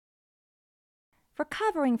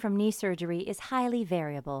Recovering from knee surgery is highly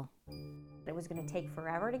variable. It was going to take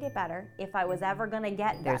forever to get better, if I was ever going to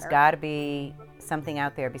get better. There's got to be something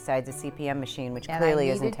out there besides a CPM machine, which clearly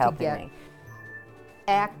isn't helping me.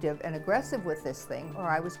 Active and aggressive with this thing, or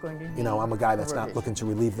I was going to need I'm a guy that's not looking to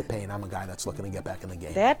relieve the pain. I'm a guy that's looking to get back in the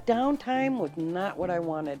game. That downtime was not what I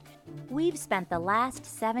wanted. We've spent the last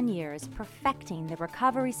 7 years perfecting the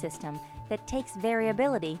recovery system that takes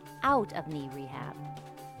variability out of knee rehab,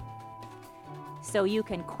 so you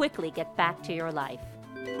can quickly get back to your life.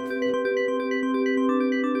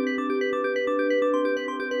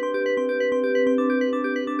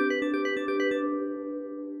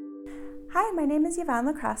 Hi, my name is Yvonne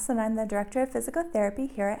LaCrosse and I'm the Director of Physical Therapy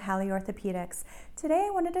here at Halley Orthopedics. Today I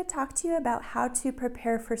wanted to talk to you about how to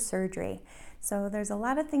prepare for surgery. So there's a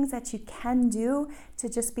lot of things that you can do to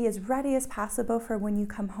just be as ready as possible for when you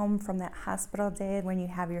come home from that hospital day when you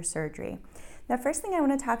have your surgery. The first thing I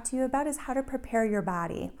want to talk to you about is how to prepare your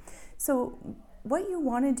body. So what you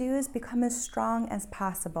want to do is become as strong as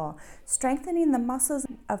possible. Strengthening the muscles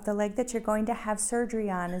of the leg that you're going to have surgery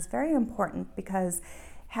on is very important because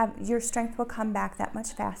your strength will come back that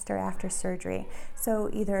much faster after surgery. So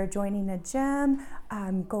either joining a gym,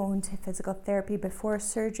 going to physical therapy before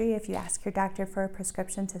surgery, if you ask your doctor for a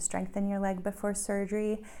prescription to strengthen your leg before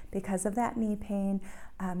surgery because of that knee pain.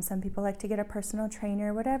 Some people like to get a personal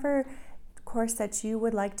trainer. Whatever course that you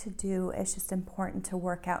would like to do, it's just important to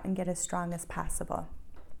work out and get as strong as possible.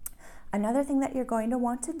 Another thing that you're going to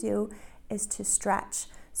want to do is to stretch.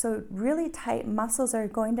 So really tight muscles are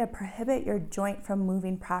going to prohibit your joint from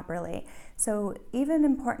moving properly. So even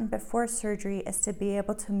important before surgery is to be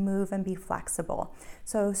able to move and be flexible.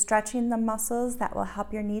 So stretching the muscles that will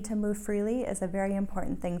help your knee to move freely is a very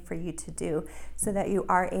important thing for you to do so that you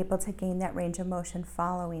are able to gain that range of motion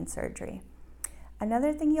following surgery.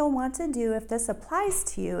 Another thing you'll want to do if this applies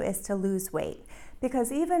to you is to lose weight,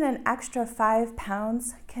 because even an extra 5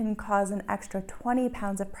 pounds can cause an extra 20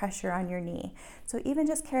 pounds of pressure on your knee. So even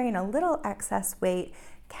just carrying a little excess weight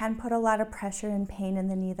can put a lot of pressure and pain in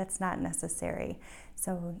the knee that's not necessary.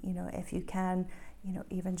 So, if you can,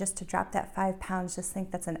 even just to drop that 5 pounds, just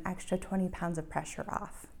think that's an extra 20 pounds of pressure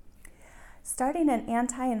off. Starting an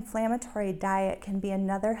anti-inflammatory diet can be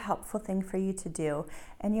another helpful thing for you to do,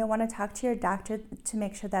 and you'll want to talk to your doctor to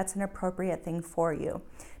make sure that's an appropriate thing for you.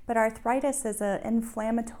 But arthritis is an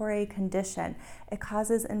inflammatory condition. It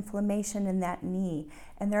causes inflammation in that knee,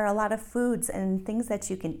 and there are a lot of foods and things that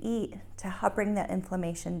you can eat to help bring that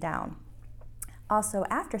inflammation down. Also,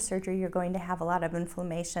 after surgery, you're going to have a lot of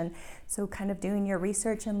inflammation, so kind of doing your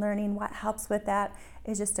research and learning what helps with that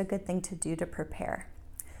is just a good thing to do to prepare.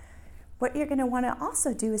 What you're going to want to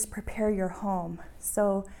also do is prepare your home.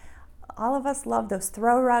 So all of us love those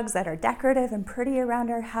throw rugs that are decorative and pretty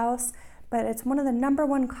around our house, but it's one of the number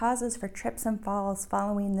one causes for trips and falls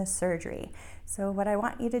following this surgery. So what I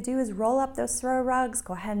want you to do is roll up those throw rugs,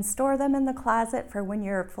 go ahead and store them in the closet for when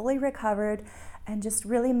you're fully recovered, and just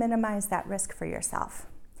really minimize that risk for yourself.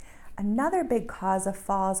 Another big cause of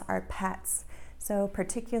falls are pets. So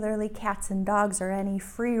particularly cats and dogs or any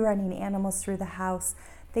free-running animals through the house.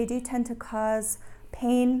 They do tend to cause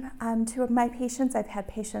pain to my patients. I've had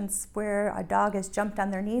patients where a dog has jumped on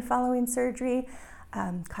their knee following surgery,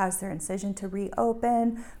 caused their incision to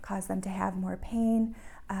reopen, cause them to have more pain,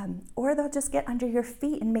 or they'll just get under your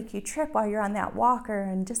feet and make you trip while you're on that walker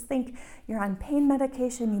and just think you're on pain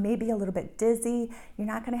medication, you may be a little bit dizzy, you're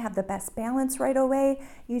not going to have the best balance right away.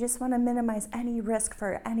 You just want to minimize any risk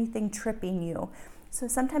for anything tripping you. So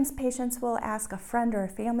sometimes patients will ask a friend or a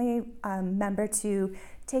family member to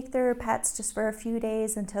take their pets just for a few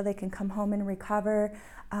days until they can come home and recover,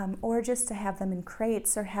 or just to have them in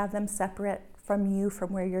crates or have them separate from you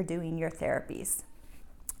from where you're doing your therapies.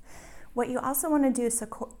 What you also want to do is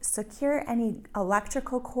secure any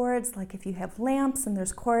electrical cords, like if you have lamps and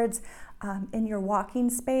there's cords in your walking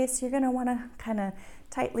space, you're going to want to kind of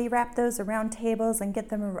tightly wrap those around tables and get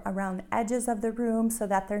them around the edges of the room so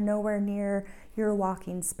that they're nowhere near your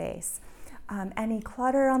walking space. Any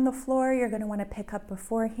clutter on the floor you're going to want to pick up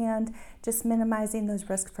beforehand. Just minimizing those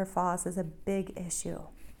risks for falls is a big issue.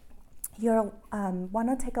 You'll want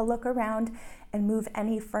to take a look around and move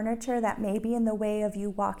any furniture that may be in the way of you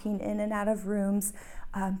walking in and out of rooms,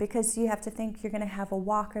 because you have to think you're going to have a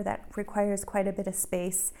walker that requires quite a bit of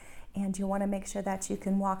space, and you want to make sure that you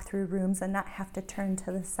can walk through rooms and not have to turn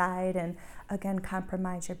to the side and again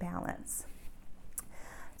compromise your balance.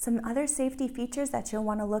 Some other safety features that you'll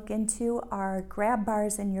want to look into are grab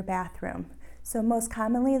bars in your bathroom. So most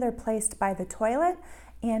commonly they're placed by the toilet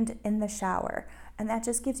and in the shower. And that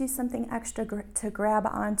just gives you something extra to grab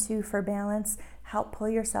onto for balance, help pull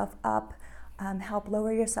yourself up. help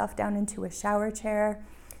lower yourself down into a shower chair.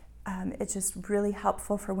 It's just really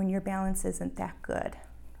helpful for when your balance isn't that good,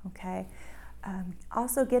 okay?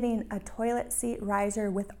 Also getting a toilet seat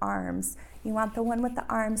riser with arms. You want the one with the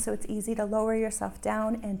arms so it's easy to lower yourself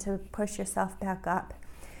down and to push yourself back up.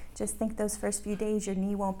 Just think those first few days your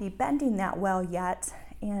knee won't be bending that well yet,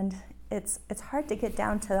 and it's hard to get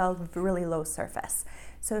down to a really low surface.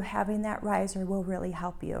 So having that riser will really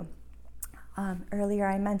help you. Earlier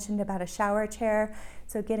I mentioned about a shower chair,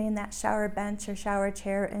 so getting that shower bench or shower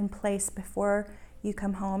chair in place before you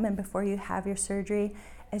come home and before you have your surgery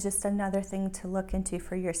is just another thing to look into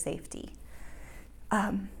for your safety.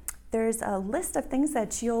 There's a list of things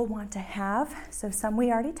that you'll want to have, so some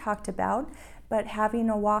we already talked about, but having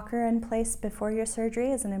a walker in place before your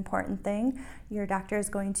surgery is an important thing. Your doctor is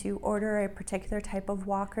going to order a particular type of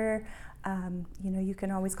walker. You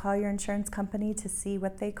can always call your insurance company to see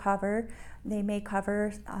what they cover. They may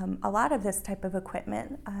cover a lot of this type of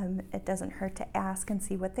equipment. It doesn't hurt to ask and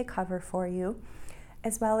see what they cover for you,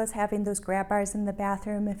 as well as having those grab bars in the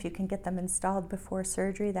bathroom. If you can get them installed before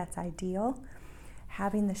surgery, that's ideal.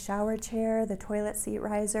 Having the shower chair, the toilet seat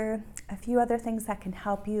riser, a few other things that can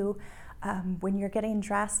help you. When you're getting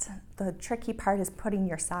dressed, the tricky part is putting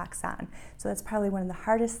your socks on. So that's probably one of the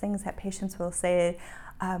hardest things that patients will say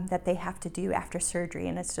that they have to do after surgery,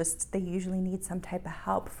 and it's just they usually need some type of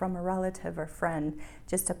help from a relative or friend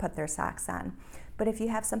just to put their socks on. But if you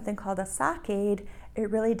have something called a sock aid,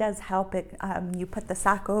 it really does help. You put the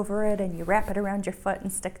sock over it and you wrap it around your foot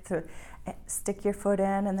and stick your foot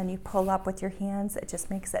in, and then you pull up with your hands. It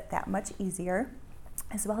just makes it that much easier.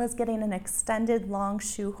 As well as getting an extended long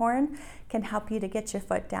shoe horn can help you to get your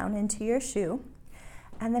foot down into your shoe.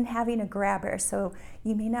 And then having a grabber. So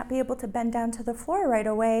you may not be able to bend down to the floor right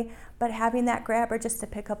away, but having that grabber just to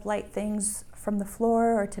pick up light things from the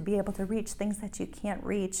floor or to be able to reach things that you can't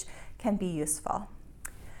reach can be useful.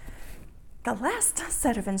 The last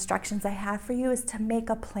set of instructions I have for you is to make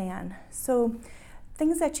a plan. So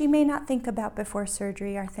things that you may not think about before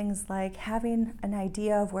surgery are things like having an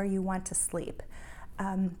idea of where you want to sleep.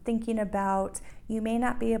 Thinking about you may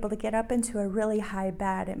not be able to get up into a really high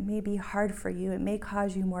bed. It may be hard for you. It may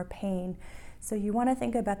cause you more pain. So you want to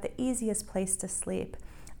think about the easiest place to sleep.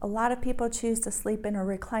 A lot of people choose to sleep in a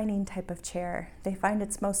reclining type of chair. They find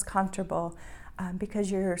it's most comfortable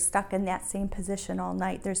because you're stuck in that same position all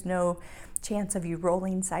night. There's no chance of you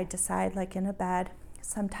rolling side to side like in a bed.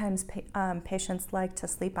 Sometimes patients like to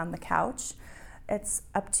sleep on the couch. It's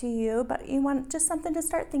up to you, but you want just something to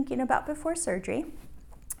start thinking about before surgery.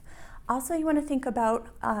 Also, you want to think about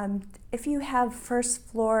if you have first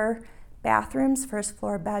floor bathrooms, first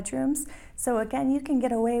floor bedrooms. So again, you can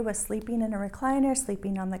get away with sleeping in a recliner,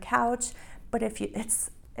 sleeping on the couch, but if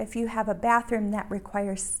you have a bathroom that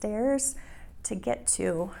requires stairs to get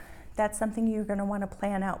to, that's something you're going to want to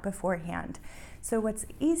plan out beforehand. So what's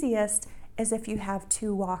easiest is if you have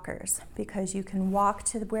two walkers, because you can walk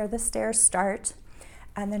to where the stairs start,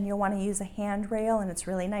 and then you'll want to use a handrail, and it's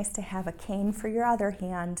really nice to have a cane for your other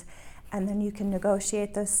hand, and then you can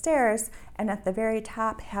negotiate those stairs, and at the very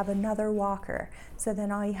top have another walker. So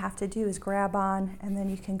then all you have to do is grab on, and then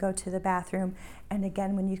you can go to the bathroom, and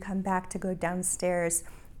again when you come back to go downstairs,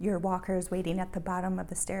 your walker is waiting at the bottom of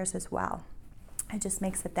the stairs as well. It just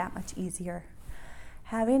makes it that much easier.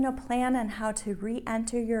 Having a plan on how to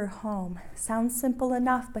re-enter your home sounds simple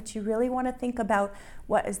enough, but you really want to think about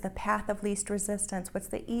what is the path of least resistance. What's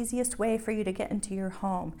the easiest way for you to get into your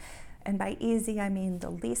home? And by easy, I mean the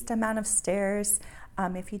least amount of stairs.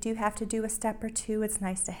 If you do have to do a step or two, it's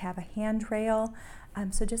nice to have a handrail.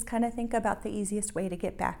 So just kind of think about the easiest way to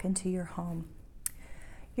get back into your home.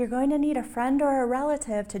 You're going to need a friend or a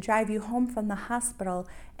relative to drive you home from the hospital,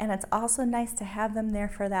 and it's also nice to have them there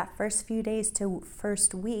for that first few days to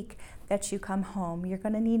first week that you come home. You're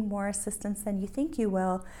going to need more assistance than you think you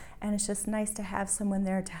will, and it's just nice to have someone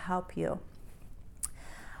there to help you.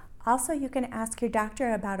 Also, you can ask your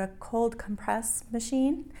doctor about a cold compress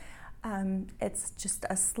machine. It's just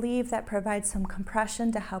a sleeve that provides some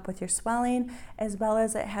compression to help with your swelling, as well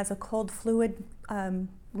as it has a cold fluid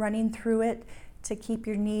running through it to keep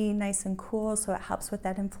your knee nice and cool, so it helps with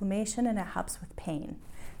that inflammation and it helps with pain.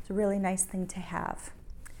 It's a really nice thing to have.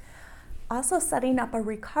 Also, setting up a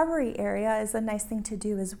recovery area is a nice thing to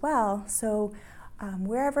do as well. So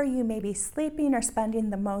wherever you may be sleeping or spending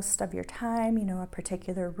the most of your time, a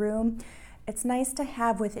particular room, it's nice to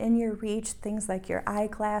have within your reach things like your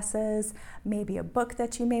eyeglasses, maybe a book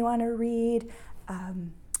that you may want to read,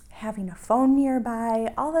 having a phone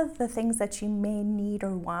nearby, all of the things that you may need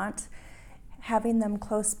or want. Having them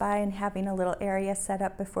close by and having a little area set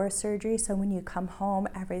up before surgery so when you come home,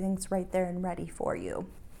 everything's right there and ready for you.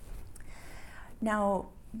 Now,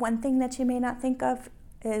 one thing that you may not think of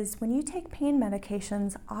is when you take pain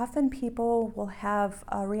medications, often people will have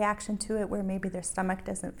a reaction to it where maybe their stomach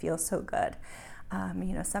doesn't feel so good.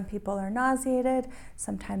 Some people are nauseated,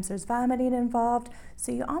 sometimes there's vomiting involved,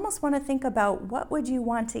 so you almost want to think about what would you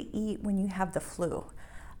want to eat when you have the flu.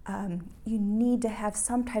 You need to have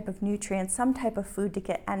some type of nutrients, some type of food to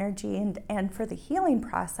get energy and for the healing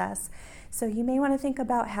process. So you may want to think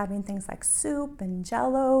about having things like soup and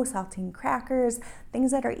jello, saltine crackers,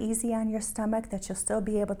 things that are easy on your stomach that you'll still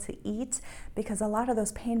be able to eat, because a lot of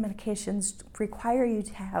those pain medications require you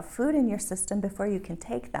to have food in your system before you can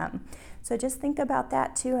take them. So just think about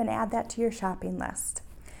that too and add that to your shopping list.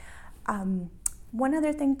 One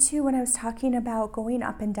other thing too, when I was talking about going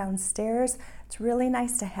up and down stairs, it's really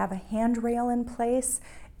nice to have a handrail in place.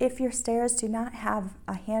 If your stairs do not have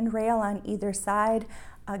a handrail on either side,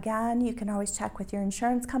 again, you can always check with your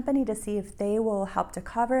insurance company to see if they will help to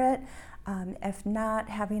cover it. If not,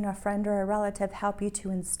 having a friend or a relative help you to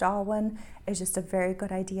install one is just a very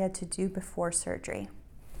good idea to do before surgery.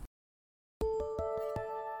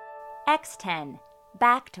 X10,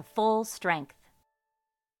 back to full strength.